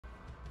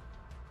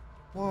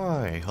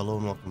Why, hello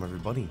and welcome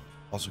everybody.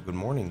 Also, good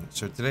morning.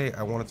 So today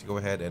I wanted to go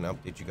ahead and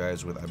update you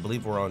guys with, I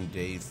believe we're on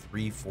day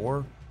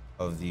 3-4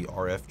 of the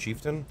RF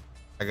Chieftain.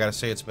 I gotta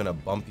say it's been a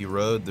bumpy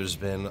road. There's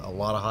been a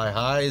lot of high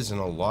highs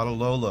and a lot of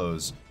low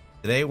lows.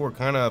 Today we're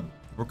kind of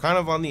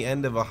on the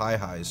end of a high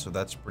highs, so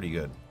that's pretty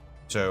good.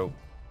 So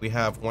we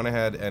have went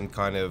ahead and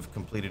kind of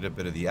completed a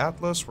bit of the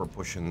Atlas. We're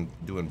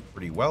doing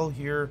pretty well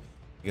here.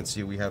 You can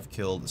see we have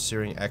killed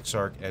Searing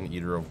Exarch and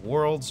Eater of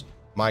Worlds.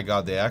 My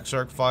god, the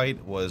Exarch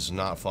fight was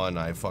not fun.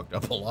 I fucked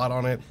up a lot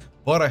on it.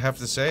 But I have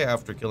to say,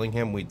 after killing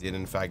him, we did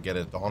in fact get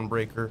a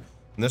Dawnbreaker.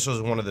 And this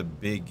was one of the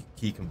big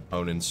key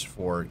components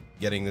for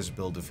getting this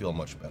build to feel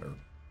much better.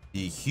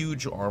 The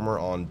huge armor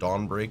on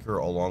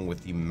Dawnbreaker, along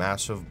with the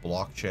massive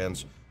block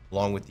chance,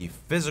 along with the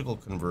physical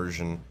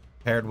conversion,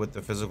 paired with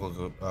the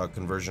physical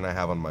conversion I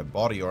have on my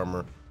body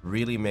armor,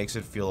 really makes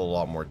it feel a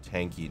lot more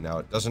tanky. Now,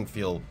 it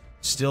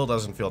still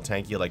doesn't feel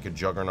tanky like a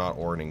Juggernaut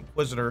or an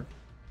Inquisitor,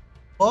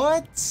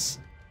 but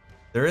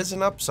there is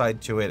an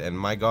upside to it, and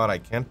my god, I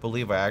can't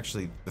believe I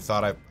actually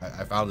thought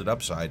I found an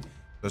upside.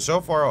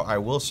 So far, I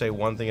will say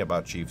one thing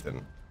about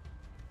Chieftain.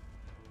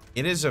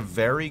 It is a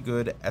very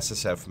good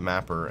SSF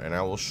mapper, and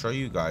I will show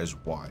you guys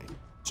why.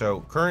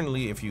 So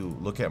currently, if you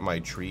look at my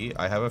tree,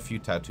 I have a few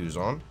tattoos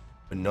on,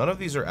 but none of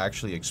these are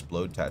actually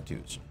explode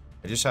tattoos.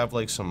 I just have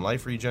like some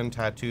life regen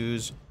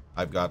tattoos.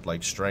 I've got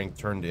like strength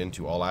turned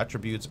into all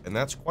attributes, and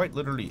that's quite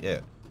literally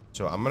it.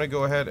 So I'm going to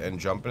go ahead and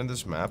jump into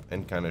this map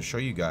and kind of show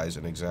you guys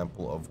an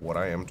example of what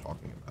I am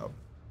talking about.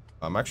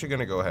 I'm actually going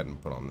to go ahead and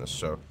put on this.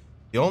 So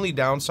the only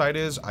downside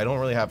is I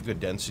don't really have good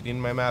density in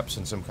my map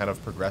since I'm kind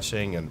of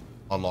progressing and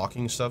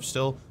unlocking stuff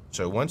still.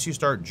 So once you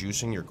start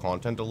juicing your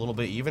content a little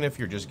bit, even if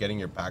you're just getting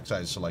your pack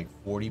size to like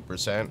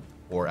 40%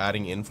 or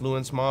adding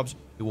influence mobs,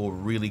 it will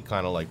really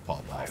kind of like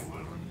pop off. I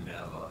will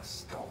never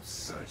stop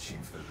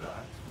searching for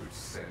that which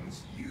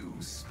sends you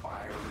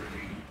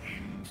spiraling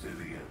into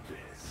the abyss.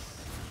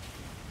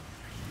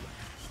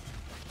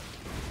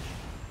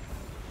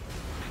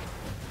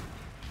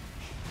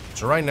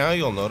 So right now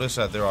you'll notice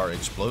that there are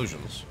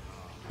explosions.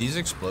 These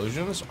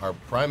explosions are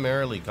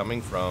primarily coming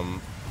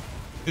from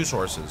two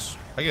sources.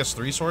 I guess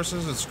three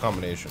sources, it's a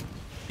combination.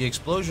 The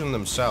explosion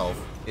themselves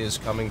is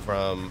coming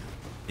from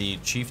the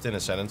Chieftain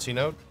Ascendancy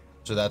node.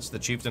 So that's the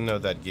Chieftain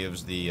node that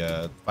gives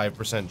the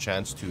 5%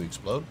 chance to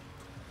explode.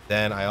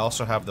 Then I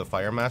also have the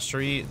Fire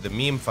Mastery, the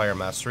meme Fire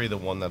Mastery, the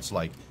one that's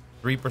like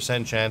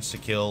 3% chance to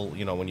kill,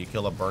 you know, when you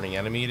kill a burning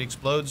enemy, it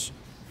explodes.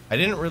 I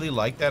didn't really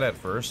like that at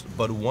first,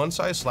 but once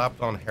I slapped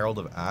on Herald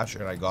of Ash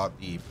and I got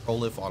the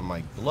Prolif on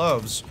my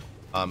gloves,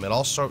 it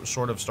all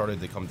sort of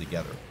started to come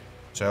together.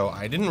 So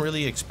I didn't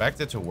really expect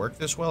it to work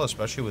this well,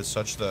 especially with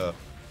such the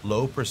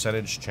low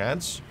percentage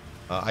chance.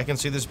 I can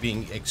see this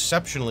being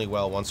exceptionally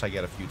well once I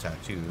get a few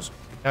tattoos.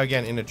 Now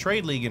again, in a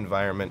trade league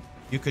environment,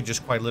 you could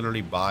just quite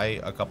literally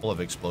buy a couple of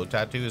explode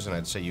tattoos and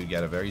I'd say you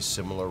get a very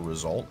similar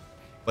result.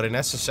 But in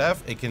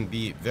SSF, it can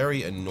be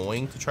very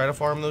annoying to try to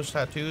farm those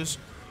tattoos.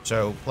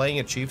 So playing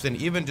a Chieftain,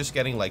 even just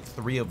getting like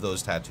 3 of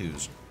those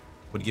tattoos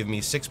would give me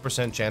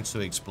 6% chance to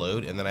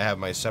explode, and then I have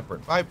my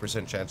separate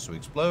 5% chance to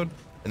explode,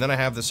 and then I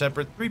have the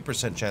separate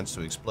 3% chance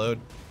to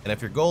explode. And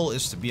if your goal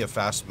is to be a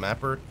fast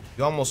mapper,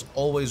 you almost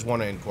always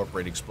want to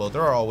incorporate explode.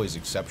 There are always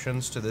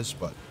exceptions to this,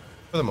 but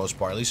for the most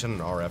part, at least in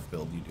an RF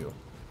build, you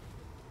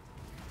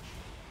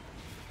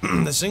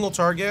do. The single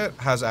target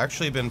has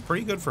actually been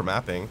pretty good for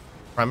mapping,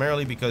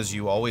 primarily because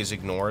you always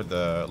ignore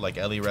the like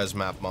Res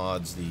map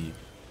mods, the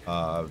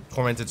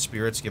Tormented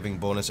Spirits giving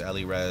bonus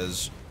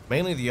res.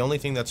 Mainly the only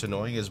thing that's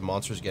annoying is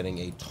monsters getting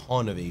a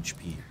ton of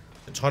HP.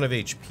 A ton of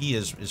HP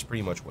is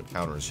pretty much what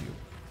counters you.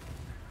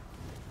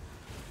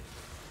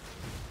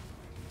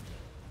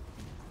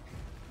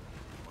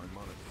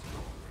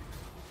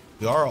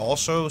 We are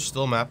also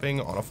still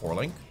mapping on a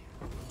 4-link,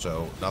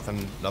 so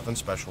nothing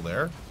special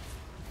there.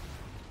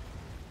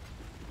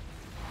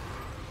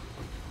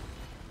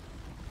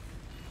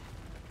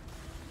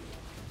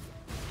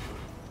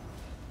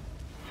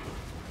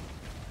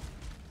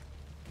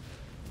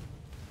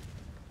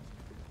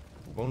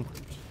 Bone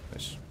groups.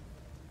 Nice.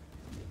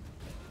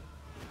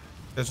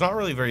 There's not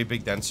really very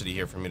big density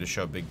here for me to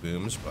show big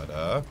booms,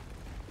 but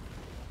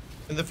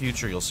in the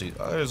future you'll see.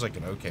 There's like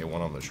an okay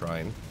one on the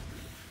shrine.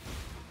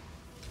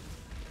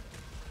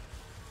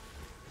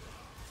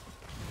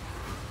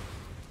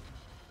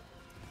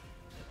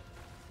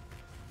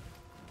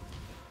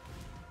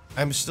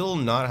 I'm still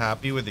not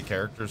happy with the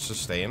character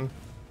sustain.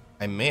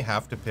 I may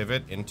have to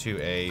pivot into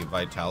a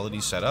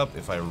vitality setup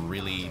if I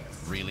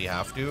really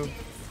have to.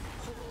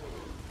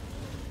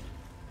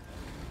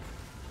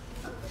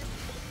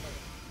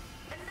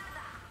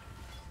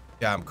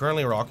 Yeah, I'm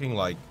currently rocking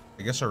like,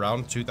 I guess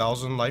around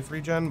 2,000 life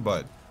regen,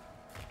 but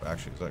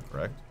actually, is that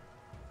correct?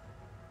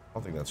 I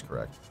don't think that's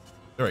correct.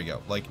 There we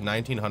go, like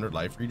 1,900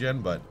 life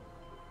regen, but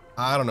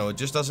I don't know, it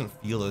just doesn't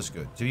feel as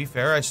good. To be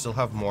fair, I still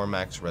have more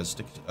max res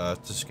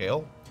to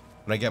scale.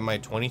 When I get my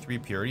 23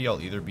 purity, I'll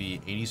either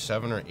be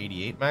 87 or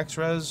 88 max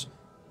res,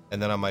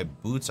 and then on my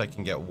boots, I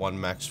can get 1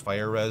 max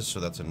fire res, so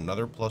that's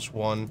another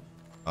 +1.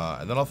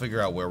 And then I'll figure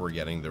out where we're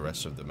getting the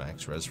rest of the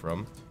max res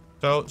from.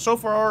 So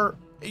far,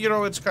 you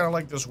know, it's kind of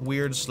like this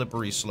weird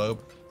slippery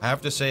slope. I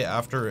have to say,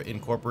 after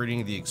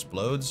incorporating the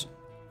explodes,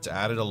 it's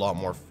added a lot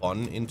more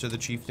fun into the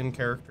chieftain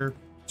character.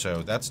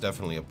 So that's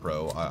definitely a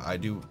pro. I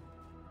do.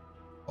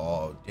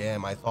 Oh,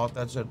 damn. I thought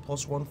that said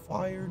 +1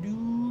 fire,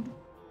 dude.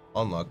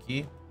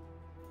 Unlucky.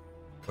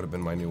 Would have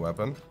been my new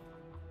weapon.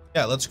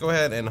 Yeah, let's go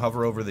ahead and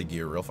hover over the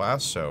gear real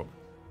fast. So,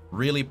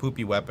 really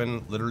poopy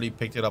weapon. Literally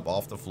picked it up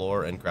off the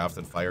floor and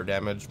crafted fire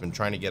damage. Been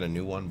trying to get a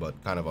new one,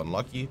 but kind of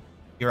unlucky.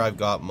 Here I've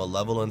got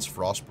Malevolence,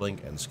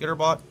 Frostblink, and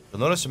Skitterbot. You'll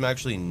notice I'm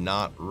actually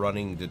not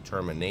running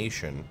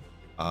Determination.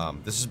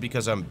 This is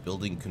because I'm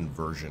building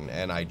Conversion,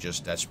 and I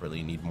just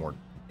desperately need more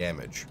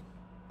damage.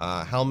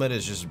 Helmet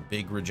is just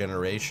big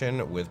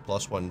regeneration with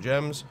 +1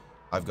 gems.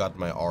 I've got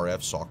my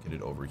RF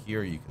socketed over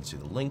here. You can see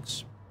the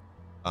links.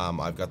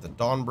 I've got the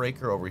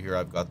Dawnbreaker over here.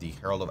 I've got the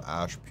Herald of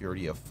Ash,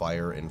 Purity of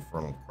Fire,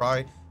 Infernal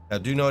Cry. Now,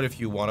 do note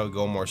if you want to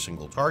go more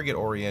single target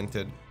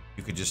oriented,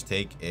 you could just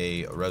take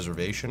a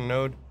reservation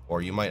node,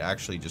 or you might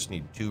actually just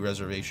need 2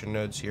 reservation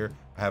nodes here.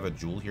 I have a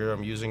jewel here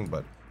I'm using,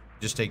 but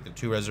just take the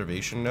 2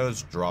 reservation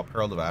nodes, drop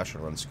Herald of Ash,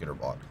 and run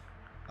Skitterbot.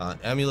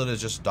 Amulet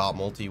is just dot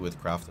multi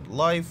with crafted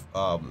life.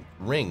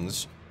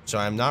 Rings, so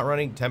I'm not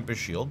running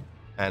Tempest Shield,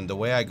 and the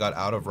way I got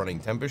out of running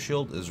Tempest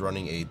Shield is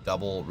running a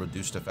double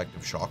reduced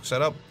effective shock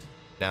setup.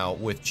 Now,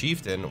 with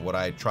Chieftain, what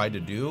I tried to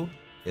do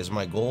is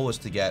my goal was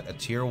to get a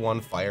tier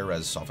 1 fire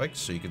res suffix.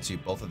 So you can see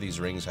both of these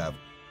rings have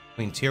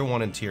between tier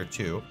 1 and tier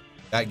 2.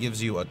 That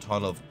gives you a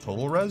ton of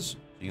total res.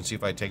 You can see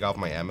if I take off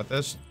my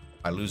amethyst,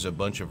 I lose a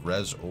bunch of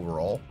res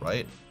overall,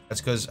 right? That's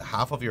because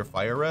half of your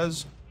fire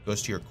res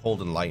goes to your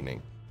cold and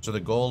lightning. So the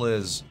goal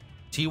is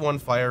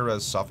T1 fire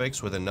res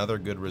suffix with another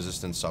good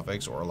resistance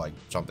suffix, or like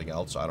something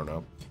else, I don't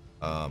know.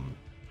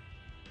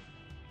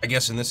 I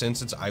guess in this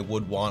instance, I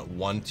would want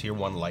 1 tier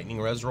 1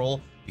 lightning res roll,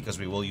 because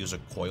we will use a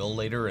coil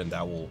later and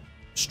that will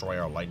destroy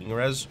our lightning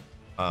res.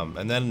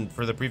 And then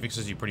for the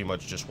prefixes, you pretty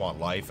much just want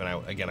life. And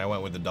I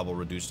went with the double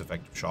reduced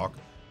effective shock.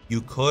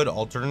 You could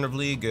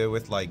alternatively go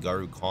with like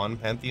Garu Khan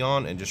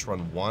Pantheon and just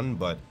run 1,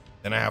 but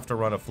then I have to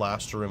run a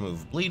flash to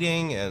remove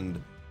bleeding,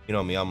 and you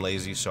know me, I'm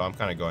lazy, so I'm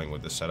kind of going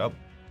with this setup.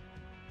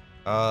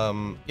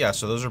 Yeah,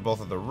 so those are both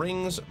of the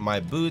rings.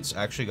 My boots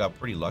actually got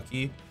pretty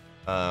lucky.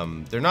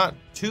 They're not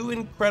too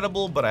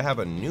incredible, but I have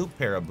a new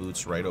pair of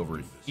boots right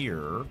over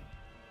here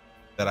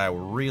that I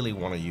really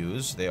want to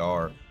use. They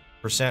are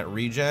 %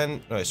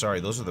 regen. No,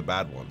 sorry, those are the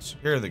bad ones.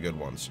 Here are the good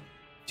ones.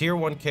 Tier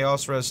 1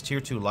 chaos res, tier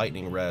 2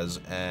 lightning res,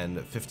 and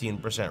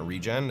 15%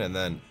 regen. And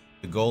then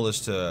the goal is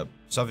to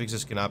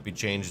suffixes cannot be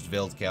changed,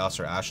 veiled chaos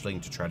or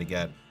ashling, to try to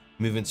get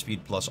movement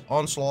speed plus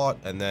onslaught,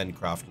 and then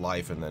craft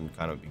life, and then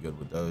kind of be good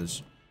with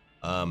those.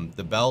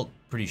 The belt,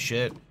 pretty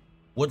shit.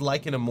 Would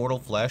like an immortal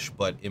flesh,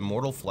 but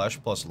immortal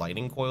flesh plus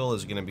lightning coil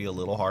is going to be a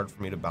little hard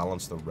for me to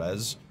balance the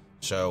res.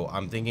 So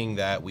I'm thinking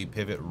that we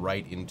pivot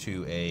right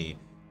into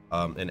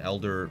an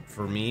elder.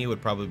 For me, it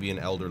would probably be an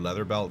elder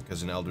leather belt,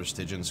 because an elder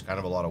stygian's kind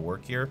of a lot of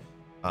work here.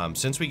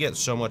 Since we get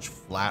so much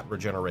flat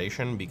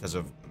regeneration because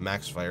of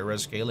max fire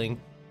res scaling,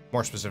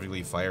 more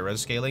specifically fire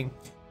res scaling,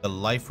 the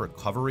life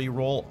recovery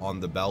roll on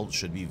the belt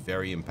should be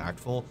very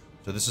impactful.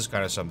 So this is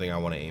kind of something I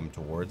want to aim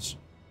towards.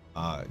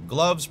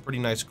 Gloves, pretty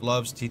nice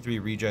gloves,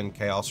 T3 regen,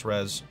 chaos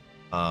res,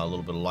 a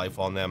little bit of life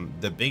on them.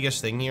 The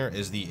biggest thing here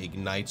is the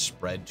ignite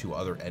spread to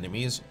other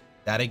enemies.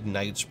 That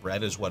ignite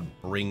spread is what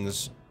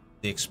brings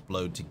the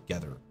explode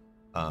together.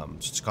 So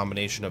it's a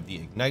combination of the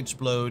ignite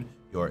explode,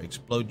 your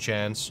explode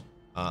chance,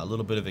 a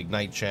little bit of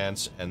ignite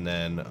chance, and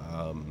then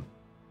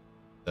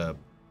the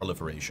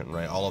proliferation,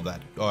 right? All of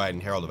that. Oh,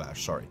 and Herald of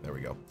Ash, sorry, there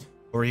we go.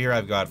 Over here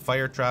I've got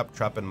fire trap,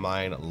 trap and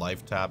mine,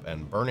 life tap,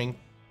 and burning.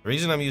 The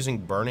reason I'm using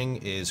burning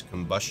is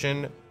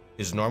combustion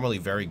is normally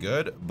very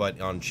good,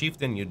 but on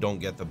Chieftain you don't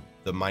get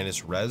the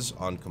minus res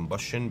on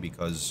combustion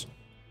because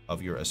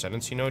of your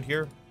ascendancy node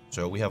here.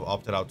 So we have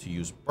opted out to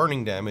use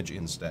burning damage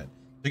instead.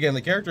 Again,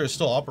 the character is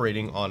still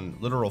operating on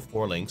literal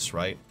 4 links,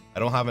 right? I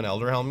don't have an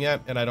Elder Helm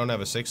yet, and I don't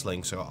have a 6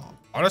 link. So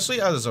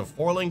honestly, as a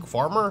 4 link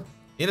farmer,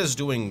 it is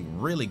doing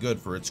really good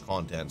for its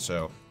content.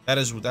 So that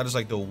is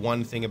like the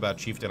one thing about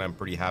Chieftain I'm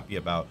pretty happy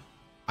about.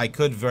 I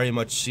could very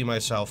much see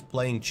myself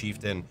playing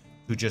Chieftain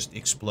to just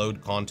explode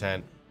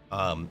content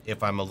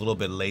if I'm a little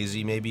bit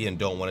lazy maybe and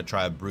don't want to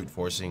try brute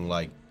forcing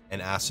like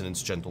an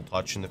Assonance Gentle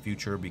Touch in the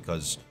future,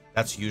 because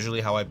that's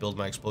usually how I build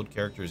my explode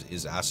characters,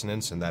 is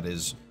Assonance, and that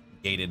is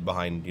gated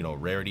behind, you know,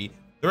 rarity.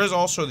 There is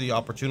also the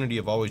opportunity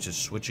of always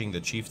just switching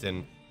the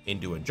Chieftain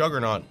into a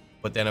Juggernaut,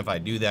 but then if I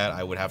do that,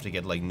 I would have to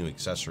get like new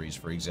accessories,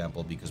 for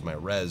example, because my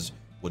res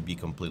would be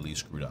completely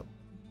screwed up.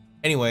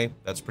 Anyway,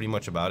 that's pretty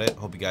much about it.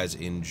 Hope you guys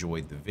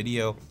enjoyed the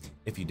video.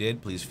 If you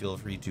did, please feel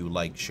free to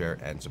like, share,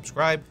 and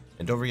subscribe.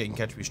 And don't forget, you can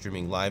catch me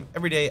streaming live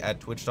every day at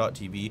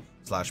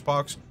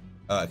twitch.tv/Pohx,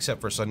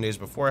 except for Sundays.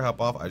 Before I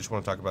hop off, I just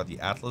want to talk about the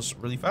Atlas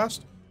really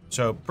fast.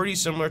 So pretty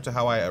similar to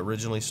how I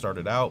originally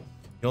started out.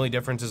 The only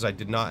difference is I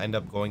did not end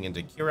up going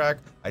into Kirak.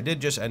 I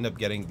did just end up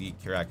getting the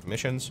Kirak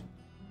missions.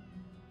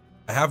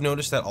 I have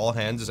noticed that All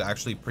Hands is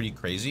actually pretty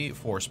crazy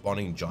for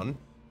spawning Jun.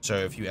 So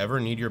if you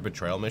ever need your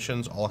betrayal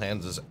missions, All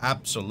Hands is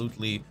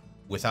absolutely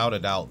without a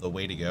doubt the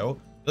way to go.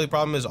 The only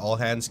problem is All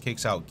Hands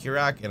kicks out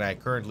Kirak, and I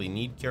currently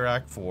need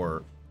Kirak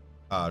for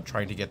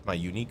trying to get my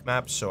unique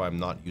maps, so I'm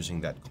not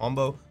using that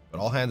combo. But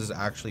All Hands is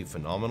actually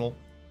phenomenal.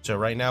 So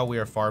right now we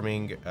are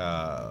farming,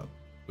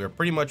 we're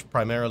pretty much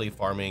primarily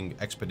farming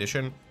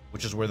Expedition,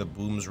 which is where the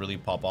booms really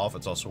pop off.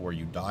 It's also where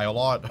you die a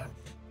lot.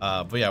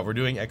 But yeah, we're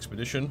doing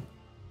Expedition.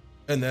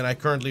 And then I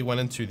currently went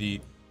into the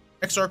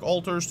Exarch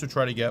altars to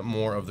try to get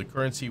more of the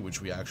currency,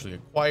 which we actually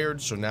acquired.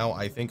 So now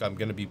I think I'm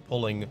going to be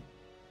pulling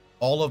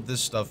all of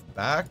this stuff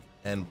back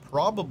and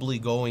probably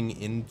going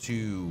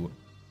into,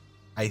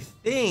 I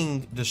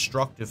think,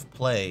 destructive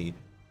play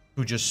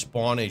to just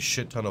spawn a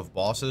shit ton of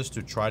bosses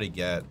to try to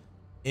get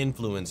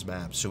influence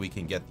maps so we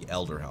can get the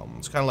Elder Helm.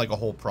 It's kind of like a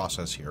whole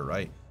process here,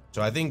 right?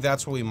 So I think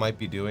that's what we might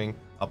be doing.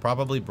 I'll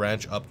probably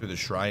branch up through the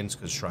shrines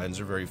because shrines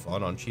are very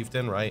fun on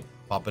Chieftain, right?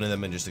 Pop into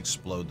them and just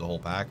explode the whole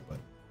pack. But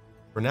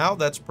for now,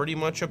 that's pretty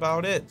much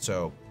about it.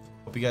 So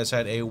hope you guys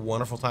had a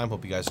wonderful time.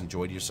 Hope you guys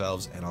enjoyed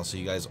yourselves, and I'll see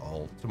you guys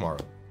all tomorrow.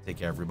 Take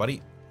care,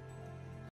 everybody.